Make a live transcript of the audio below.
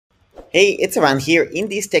Hey, it's around here. In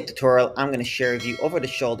this tech tutorial, I'm going to share with you over the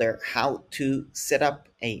shoulder how to set up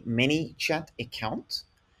a ManyChat account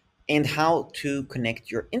and how to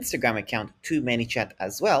connect your Instagram account to ManyChat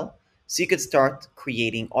as well. So you could start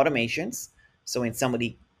creating automations. So when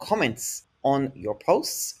somebody comments on your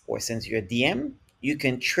posts or sends you a DM, you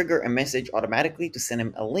can trigger a message automatically to send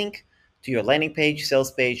them a link to your landing page,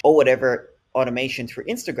 sales page, or whatever automation through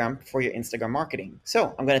Instagram for your Instagram marketing.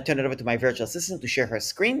 So I'm going to turn it over to my virtual assistant to share her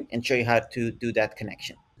screen and show you how to do that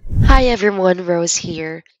connection. Hi everyone, Rose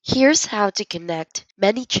here. Here's how to connect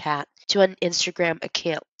ManyChat to an Instagram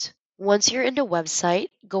account. Once you're in the website,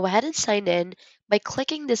 go ahead and sign in by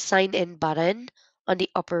clicking the sign in button on the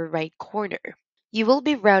upper right corner. You will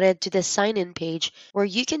be routed to the sign in page where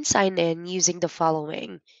you can sign in using the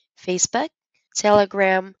following: Facebook,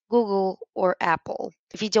 Telegram, Google, or Apple.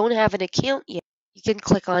 If you don't have an account yet, you can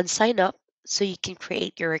click on sign up so you can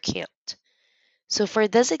create your account. So for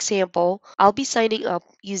this example, I'll be signing up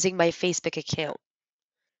using my Facebook account.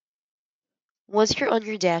 Once you're on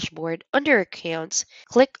your dashboard, under Accounts,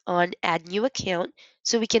 click on Add New Account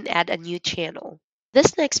so we can add a new channel.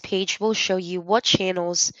 This next page will show you what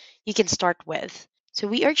channels you can start with. So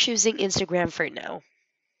we are choosing Instagram for now.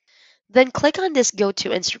 Then click on this Go to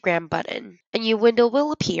Instagram button. A new window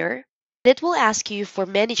will appear. It will ask you for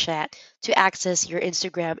ManyChat to access your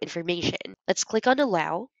Instagram information. Let's click on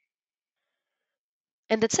Allow.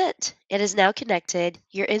 And that's it. It is now connected.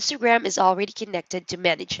 Your Instagram is already connected to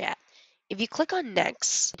ManyChat. If you click on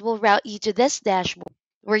Next, it will route you to this dashboard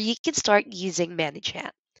where you can start using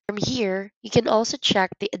ManyChat. From here, you can also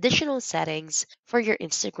check the additional settings for your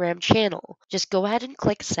Instagram channel. Just go ahead and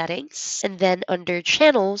click Settings, and then under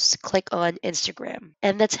Channels, click on Instagram.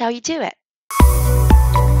 And that's how you do it.